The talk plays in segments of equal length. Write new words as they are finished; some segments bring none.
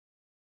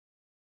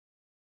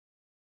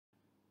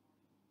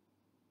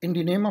In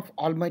the name of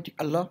Almighty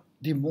Allah,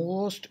 the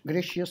most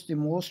gracious, the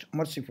most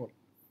merciful.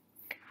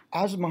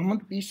 As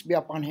Muhammad, peace be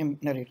upon him,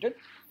 narrated,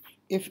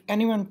 if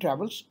anyone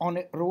travels on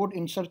a road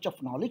in search of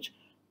knowledge,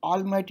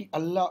 Almighty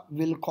Allah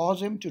will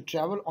cause him to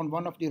travel on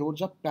one of the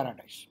roads of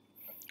paradise.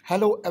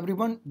 Hello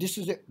everyone, this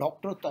is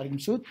Dr. Tariq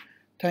Masood.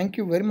 Thank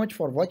you very much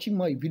for watching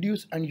my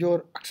videos and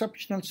your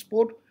exceptional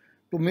support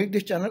to make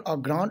this channel a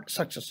grand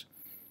success.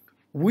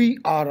 We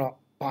are a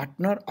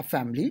partner, a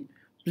family.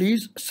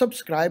 Please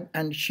subscribe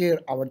and share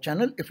our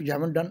channel if you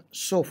haven't done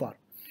so far.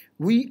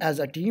 We as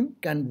a team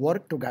can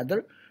work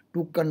together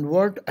to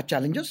convert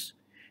challenges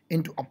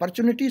into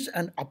opportunities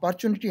and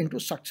opportunity into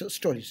success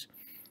stories.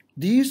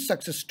 These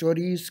success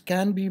stories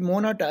can be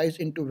monetized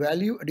into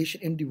value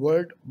addition in the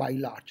world by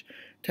large.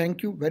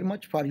 Thank you very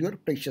much for your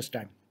precious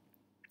time.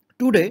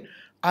 Today,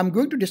 I'm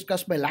going to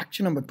discuss my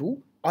lecture number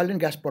 2, oil and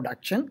gas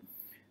production,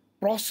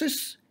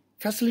 process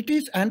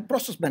facilities and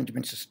process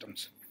management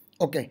systems.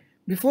 Okay,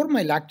 before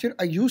my lecture,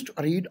 I used to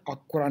read a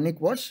Quranic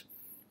verse.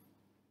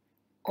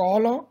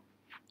 Qala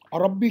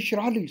Rabbi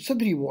shrahli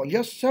sadri wa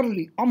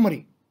yassirli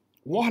amri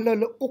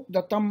wahlul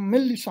uqdatam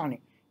min lisani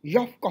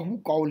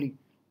yafqahu qawli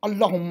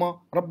Allahumma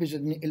Rabbi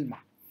zidni ilma.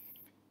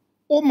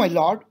 O my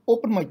Lord,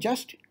 open my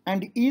chest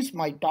and ease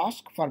my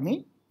task for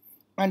me,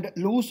 and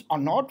loose a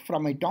knot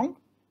from my tongue,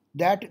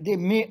 that they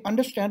may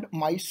understand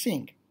my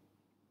saying.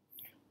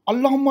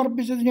 Allahumma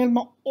Rabbi zidni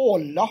ilma. O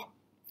Allah,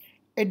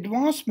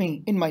 advance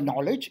me in my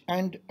knowledge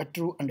and a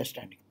true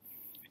understanding.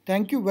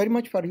 Thank you very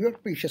much for your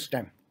precious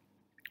time.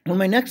 On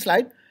my next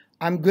slide,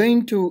 I'm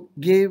going to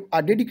give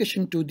a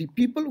dedication to the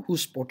people who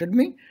supported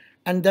me,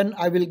 and then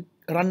I will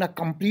run a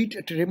complete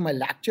my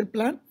lecture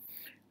plan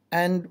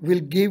and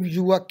will give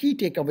you a key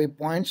takeaway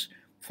points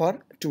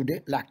for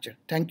today's lecture.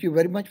 Thank you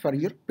very much for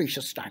your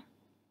precious time.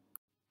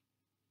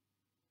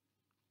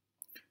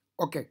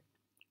 Okay,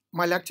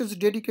 my lecture is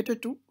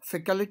dedicated to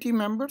faculty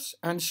members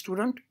and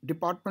student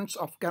departments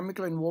of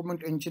Chemical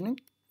Environment Engineering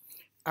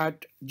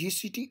at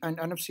GCT and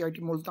NFCIT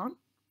Multan.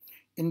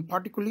 In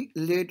particular,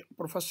 late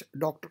Professor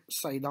Dr.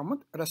 Saeed Ahmed,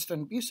 rest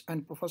in peace,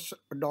 and Professor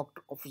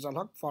Dr. Afzal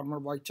Haq,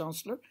 former Vice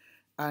Chancellor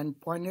and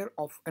pioneer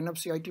of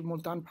NFCIT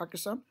Multan,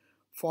 Pakistan,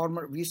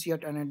 former VC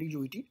at NND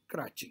UET,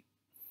 Karachi,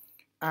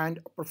 and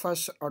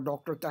Professor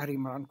Dr. Tahir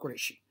Imran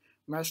Qureshi,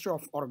 Master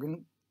of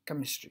Organic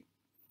Chemistry.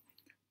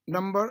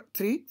 Number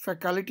 3,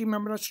 faculty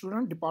member and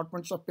student,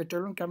 departments of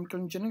Petroleum Chemical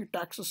Engineering,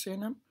 Texas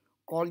A&M,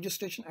 College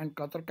Station and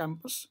Qatar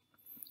campus.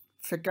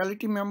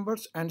 Faculty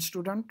members and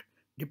student,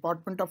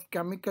 Department of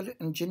Chemical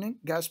Engineering,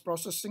 Gas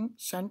Processing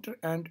Center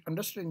and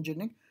Industrial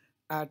Engineering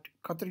at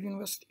Qatar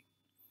University.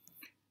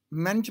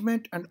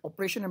 Management and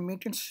Operation and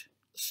Maintenance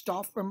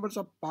staff members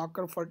of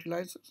Parker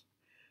Fertilizers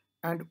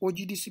and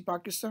OGDC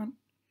Pakistan,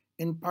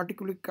 in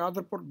particular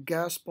Kadarpur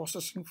Gas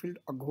Processing Field,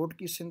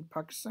 Aghodki, Sindh,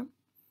 Pakistan.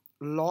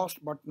 Last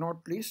but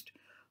not least,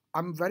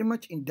 I'm very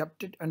much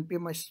indebted and pay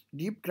my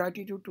deep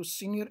gratitude to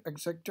senior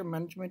executive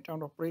management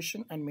and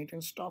operation and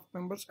maintenance staff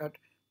members at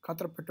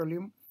Qatar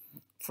Petroleum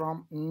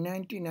from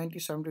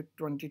 1997 to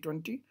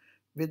 2020.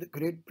 With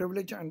great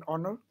privilege and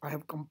honor, I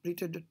have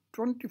completed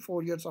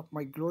 24 years of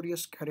my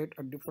glorious career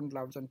at different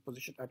levels and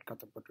positions at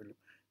Qatar Petroleum.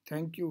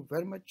 Thank you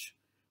very much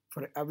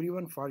for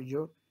everyone for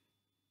your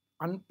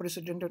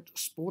unprecedented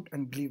support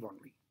and belief on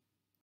me.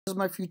 This is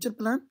my future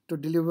plan to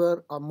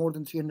deliver more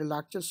than 300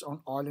 lectures on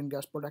oil and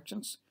gas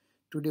productions.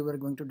 Today we're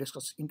going to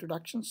discuss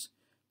introductions,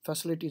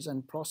 facilities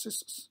and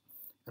processes,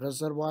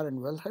 reservoir and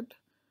wellhead,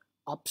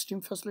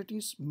 upstream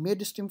facilities,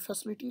 midstream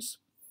facilities,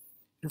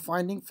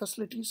 refining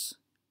facilities,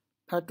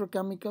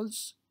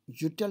 petrochemicals,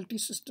 utility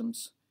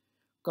systems,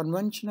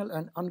 conventional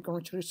and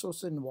unconventional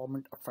resource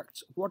environment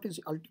effects. What is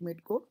the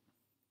ultimate goal?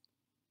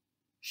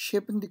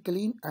 Shaping the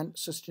clean and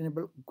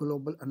sustainable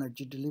global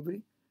energy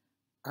delivery,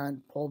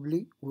 and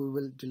probably we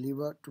will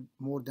deliver to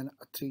more than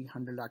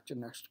 300 lectures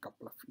next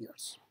couple of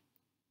years.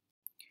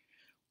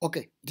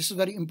 Okay, this is a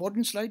very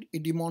important slide.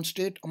 It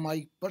demonstrates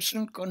my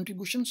personal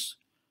contributions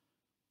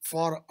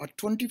for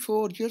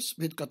 24 years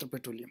with Qatar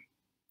Petroleum.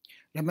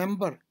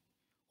 Remember,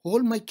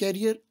 whole my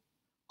career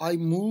I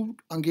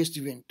moved against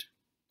the wind,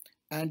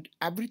 and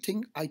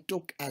everything I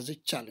took as a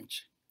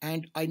challenge,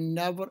 and I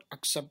never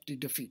accept the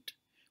defeat.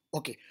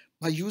 Okay,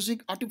 by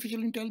using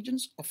artificial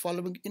intelligence or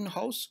following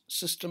in-house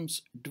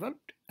systems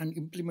developed and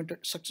implemented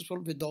successful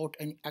without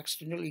any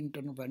external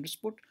internal vendor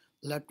support,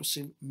 led to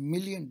save $1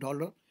 million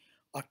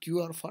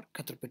QR for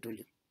Qatar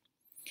Petroleum.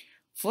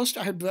 First,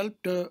 I have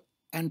developed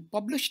and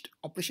published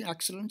Operation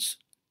Excellence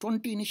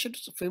 20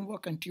 initiatives,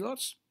 framework and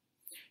TRs.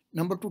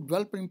 Number 2,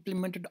 developed and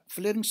implemented a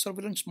flaring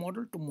surveillance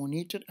model to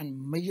monitor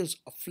and measure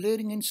a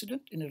flaring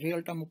incident in a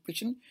real-time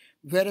operation,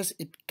 whereas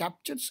it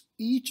captures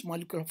each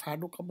molecule of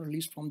hydrocarbon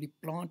released from the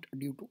plant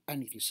due to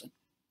any reason.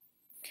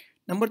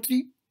 Number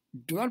 3,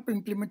 developed and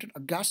implemented a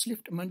gas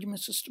lift management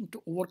system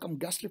to overcome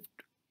gas lift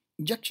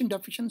injection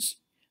deficiency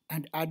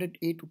and added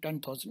 8 to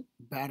 10,000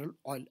 barrel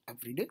oil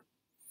every day.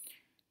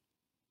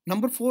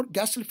 Number 4,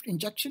 gas lift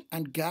injection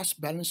and gas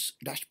balance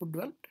dashboard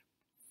developed.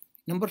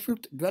 Number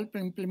 5, developed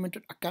and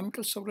implemented a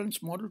chemical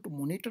surveillance model to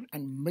monitor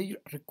and measure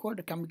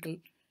required chemical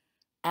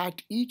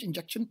At each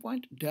injection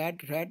point,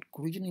 DAD red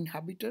Crygenic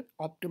inhibitor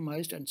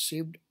optimized and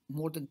saved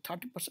more than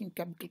 30%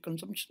 chemical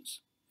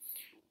consumptions.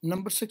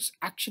 Number 6,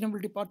 actionable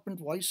department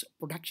voice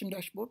production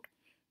dashboard.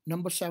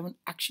 Number 7,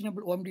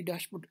 actionable OMD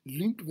dashboard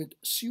linked with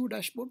CU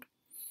dashboard.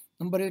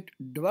 Number 8,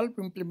 develop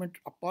implement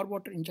a power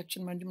water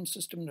injection management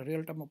system in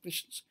real-time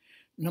operations.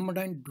 Number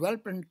 9,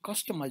 develop and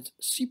customize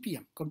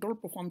CPM, control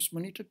performance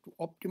monitor, to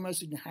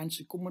optimize and enhance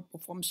equipment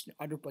performance in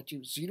order to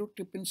achieve zero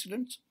trip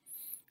incidents.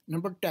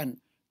 Number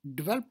 10,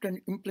 developed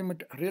and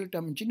implement a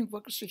real-time engineering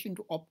workstation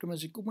to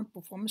optimize equipment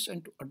performance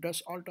and to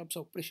address all types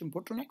of operation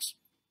bottlenecks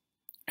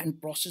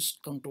and process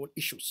control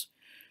issues.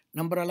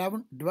 Number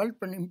 11, develop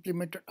and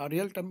implement a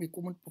real-time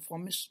equipment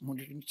performance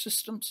monitoring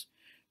systems.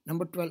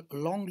 Number 12, a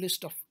long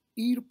list of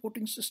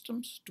e-reporting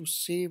systems to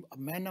save a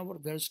man-hour,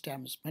 whereas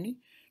time is money.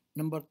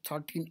 Number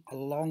 13, a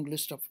long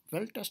list of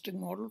well-testing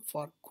model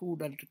for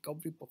crude oil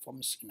recovery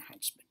performance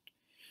enhancement.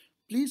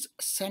 Please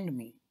send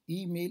me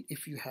email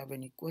if you have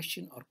any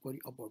question or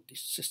query about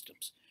these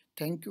systems.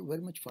 Thank you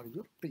very much for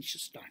your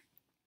precious time.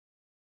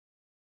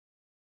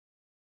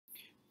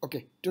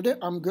 Okay, today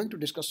I'm going to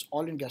discuss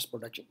oil and gas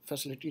production,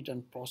 facilities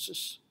and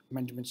process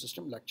management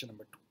system, lecture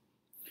number 2.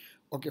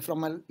 Okay, from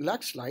my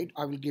last slide,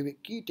 I will give a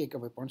key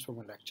takeaway points from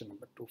my lecture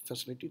number 2,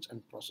 facilities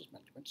and process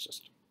management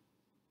system.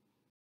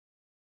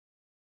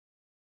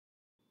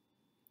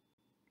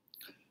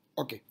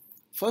 Okay,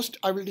 first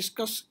I will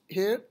discuss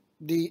here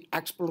the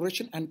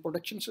exploration and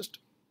production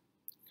system,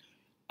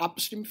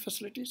 upstream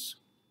facilities,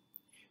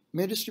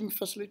 midstream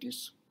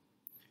facilities,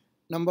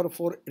 number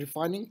 4,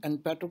 refining and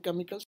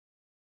petrochemicals.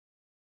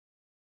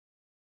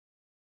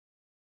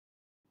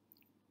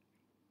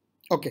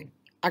 Okay,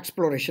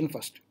 exploration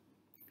first.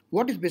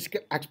 What is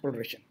basic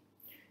exploration?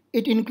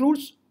 It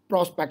includes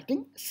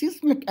prospecting,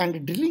 seismic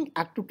and drilling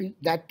activities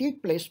that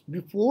take place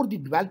before the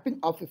developing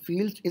of a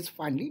field is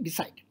finally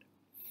decided.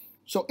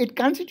 So it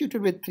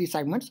constituted with 3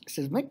 segments: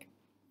 seismic,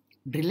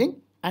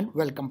 drilling and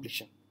well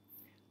completion.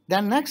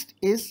 Then next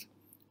is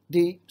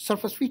the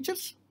surface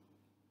features,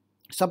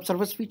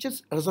 subsurface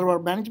features, reservoir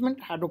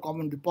management,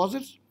 hydrocarbon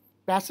deposits,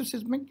 passive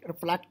seismic,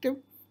 reflective,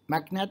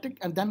 magnetic,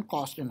 and then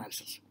cost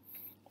analysis.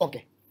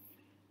 Okay.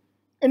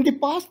 In the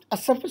past,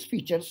 surface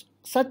features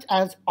such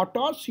as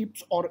atoll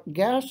ships or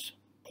gas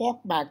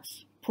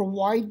pockmarks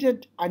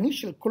provided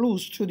initial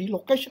clues to the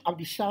location of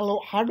the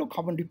shallow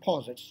hydrocarbon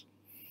deposits.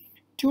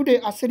 Today,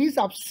 a series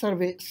of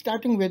surveys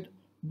starting with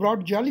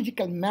broad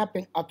geological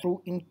mapping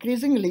through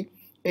increasingly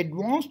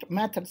advanced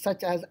methods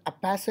such as a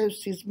passive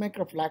seismic,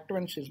 reflective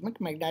and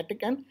seismic,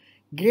 magnetic and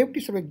gravity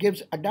survey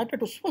gives a data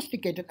to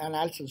sophisticated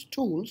analysis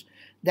tools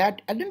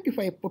that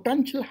identify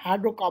potential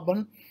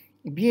hydrocarbon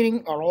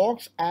bearing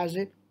rocks as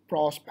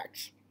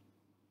prospects.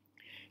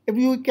 If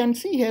you can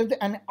see here,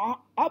 an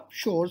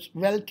offshore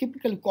well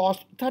typically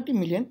costs 30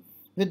 million,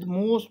 with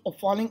most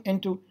falling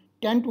into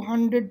 10 to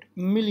 100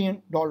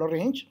 million dollar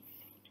range.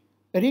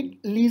 Rig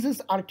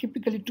leases are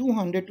typically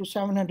 200 to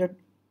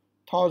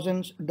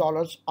 700,000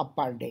 dollars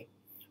per day.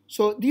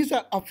 So these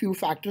are a few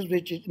factors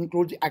which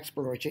include the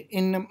exploration.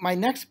 In my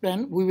next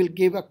plan, we will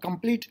give a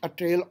complete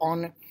trail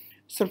on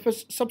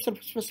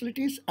subsurface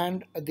facilities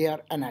and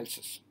their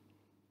analysis.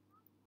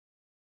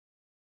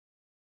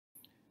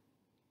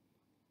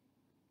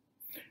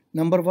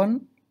 Number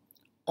 1,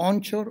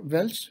 onshore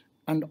wells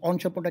and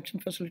onshore production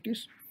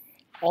facilities,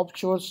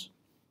 offshores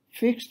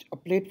fixed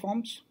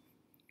platforms.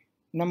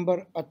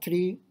 Number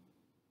 3,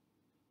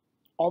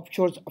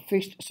 offshores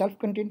fixed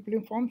self-contained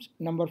platforms.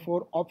 Number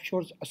 4,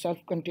 offshores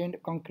self-contained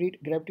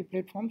concrete gravity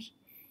platforms.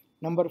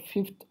 Number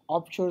 5,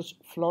 offshores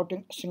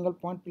floating single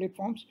point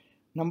platforms.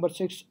 Number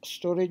 6,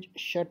 storage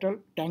shuttle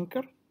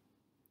tanker.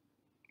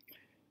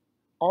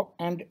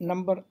 And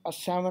number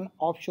 7,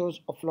 offshores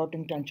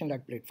floating tension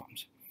leg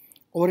platforms.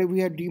 Over here we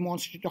have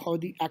demonstrated how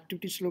the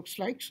activities looks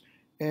like.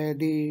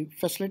 The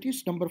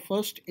facilities, number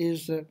 1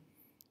 is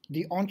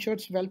the onshore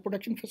well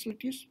production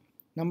facilities.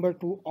 Number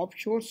 2,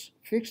 offshores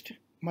fixed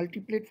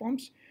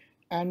multi-platforms.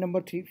 And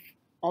number 3,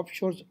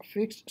 offshores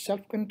fixed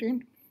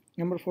self-contained.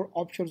 Number 4,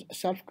 offshores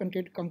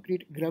self-contained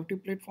concrete gravity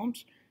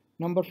platforms.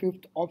 Number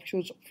 5,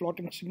 offshores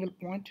floating single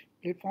point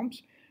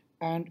platforms.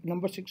 And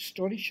number 6,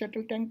 storage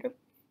shuttle tanker.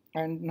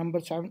 And number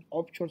 7,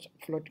 offshores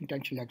floating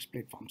tension legs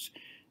platforms.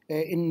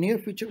 In near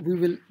future, we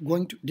will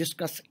going to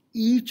discuss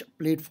each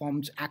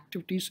platform's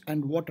activities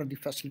and what are the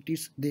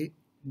facilities they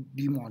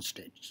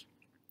demonstrate.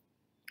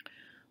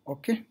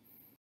 Okay.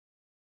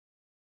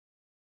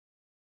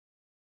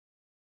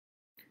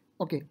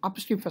 Okay,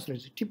 upstream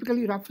facilities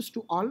typically refers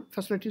to all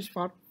facilities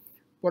for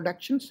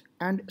productions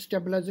and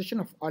stabilization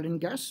of oil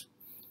and gas.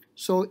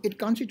 So it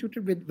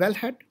constituted with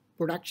wellhead,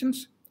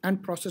 productions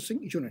and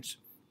processing units.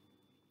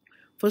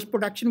 First,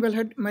 production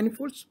wellhead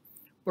manifolds,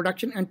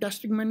 production and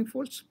testing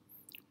manifolds,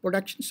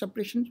 production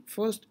separation,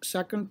 first,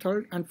 second,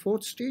 third, and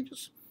fourth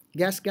stages,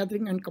 gas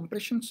gathering and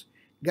compressions,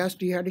 gas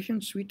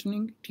dehydration,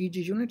 sweetening, TG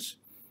units.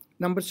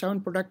 Number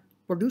 7,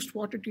 produced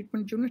water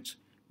treatment units,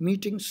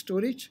 meeting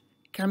storage,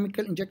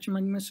 chemical injection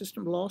management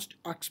system, lost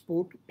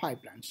export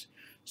pipelines.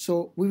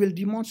 So we will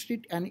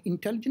demonstrate an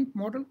intelligent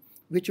model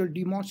which will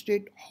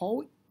demonstrate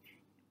how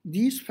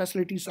these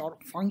facilities are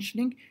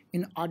functioning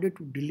in order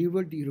to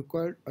deliver the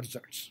required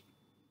results.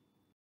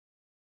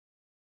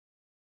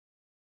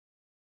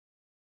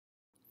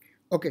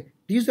 Okay,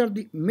 these are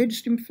the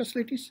midstream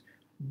facilities,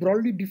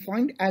 broadly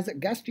defined as a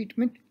gas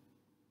treatment,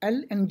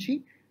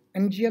 LNG,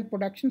 NGL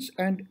productions,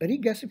 and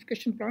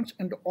regasification plants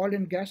and oil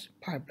and gas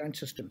pipeline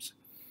systems.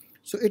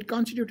 So it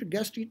constitutes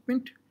gas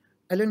treatment,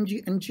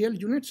 LNG, NGL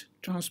units,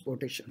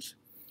 transportations.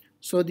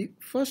 So the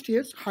first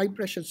is high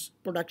pressure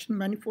production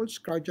manifolds,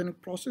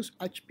 cryogenic process,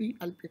 HP,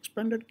 LP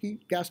expander, key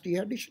gas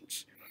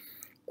dehydrations,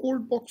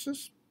 cold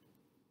boxes,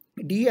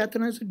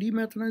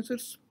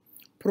 De-ethanizers,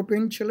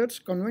 propane chillers,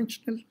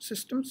 conventional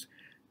systems,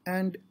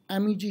 and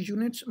MEG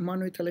units,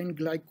 monoethylene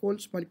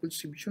glycols, molecule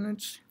sieve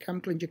units,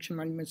 chemical injection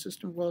management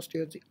system, last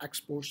here the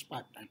exports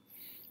pipeline.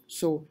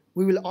 So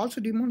we will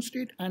also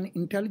demonstrate an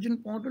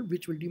intelligent model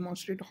which will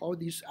demonstrate how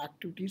these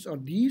activities or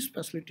these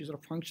facilities are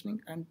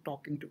functioning and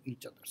talking to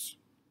each other.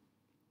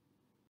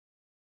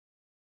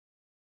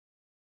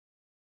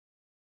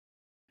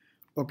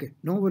 Okay,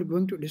 now we're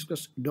going to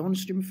discuss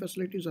downstream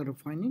facilities or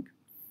refining.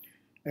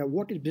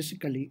 What is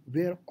basically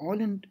where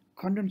oil and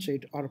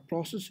condensate are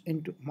processed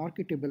into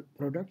marketable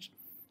products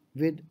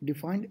with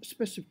defined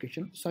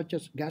specifications such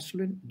as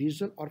gasoline,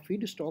 diesel, or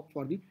feedstock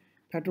for the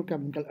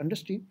petrochemical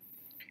industry.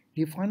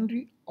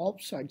 Refinery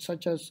offsites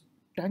such as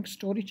tank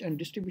storage and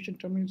distribution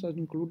terminals are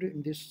included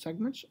in these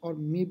segments or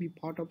may be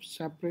part of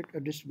separate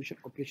distribution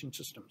operation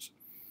systems.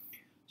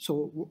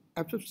 So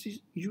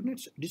FFC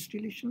units,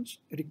 distillations,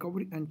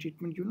 recovery and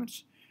treatment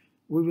units.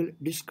 We will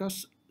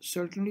discuss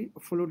certainly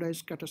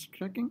Fluidize catalyst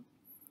cracking,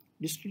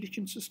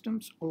 distillation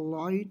systems,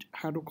 light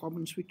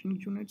hydrocarbon sweetening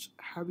units,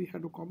 heavy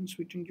hydrocarbon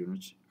sweetening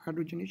units,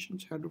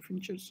 hydrogenations,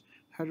 hydrofinishers,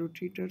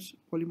 hydrotreaters,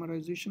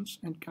 polymerizations,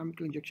 and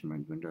chemical injection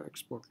management or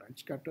export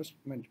lines, catalyst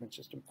management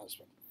system as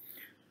well.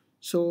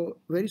 So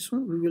very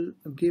soon we will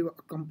give a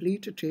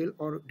complete tale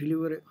or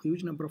deliver a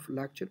huge number of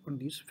lectures on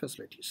these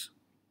facilities.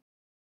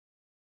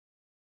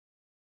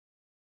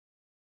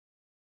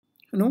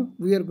 Now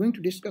we are going to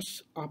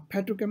discuss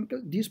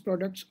petrochemical. These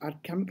products are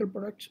chemical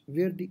products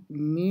where the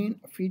main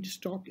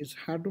feedstock is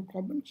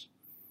hydrocarbons.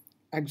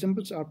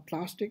 Examples are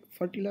plastic,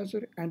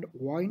 fertilizer, and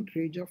wide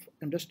range of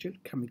industrial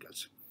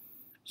chemicals.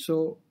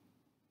 So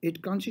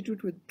it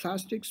constitutes with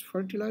plastics,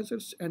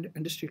 fertilizers, and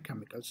industrial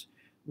chemicals.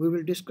 We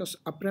will discuss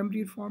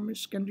primary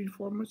reformers, secondary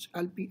reformers,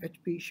 LP,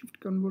 HP,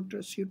 shift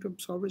converters, CO2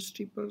 absorbers,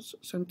 strippers,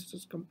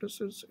 synthesis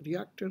compressors,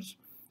 reactors,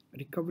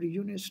 recovery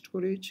units,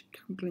 storage,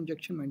 chemical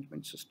injection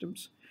management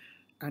systems,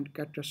 and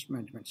catalyst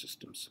management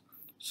systems.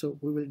 So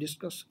we will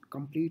discuss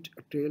complete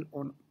tale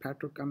on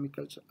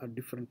petrochemicals at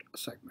different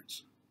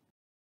segments.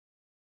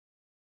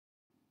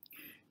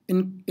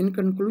 In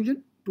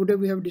conclusion, today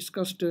we have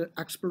discussed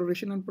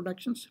exploration and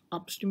productions,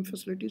 upstream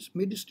facilities,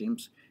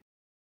 midstreams,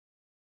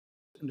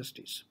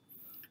 industries.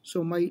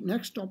 So my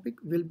next topic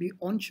will be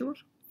onshore,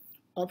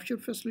 offshore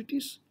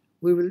facilities.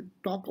 We will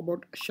talk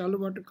about shallow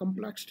water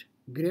complex,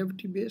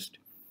 gravity-based,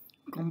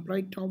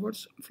 compressed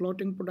towers,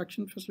 floating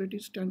production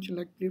facilities,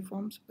 tension-like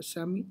platforms,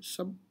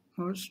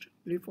 semi-submerged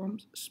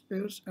platforms,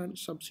 spares, and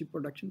subsea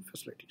production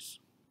facilities.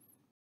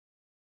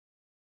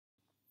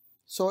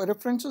 So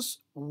references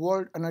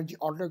World Energy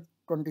Order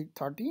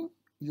 2013,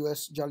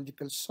 US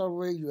Geological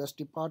Survey, US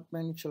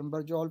Department,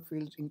 Schellenberg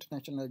Oilfields,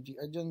 International Energy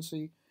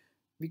Agency,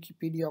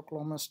 Wikipedia,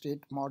 Oklahoma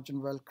State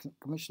Margin Well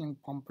Commissioning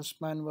Pumpers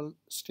Manual,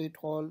 State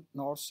Hall,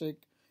 NORSEC,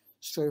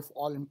 Story of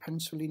Oil in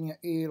Pennsylvania,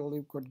 Air,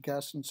 Liquid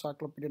Gas,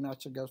 Encyclopedia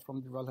Natural Gas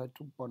from the Wellhead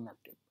to Burn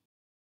Active.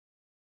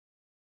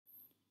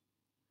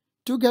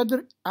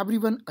 Together,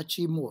 everyone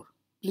achieve more.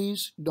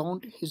 Please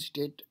don't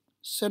hesitate.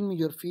 Send me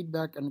your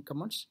feedback and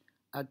comments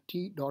at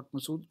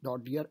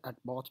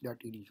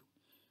t.masood.dr@bath.edu.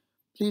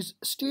 Please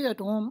stay at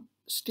home,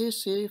 stay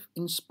safe,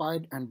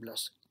 inspired, and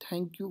blessed.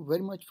 Thank you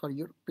very much for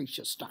your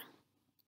precious time.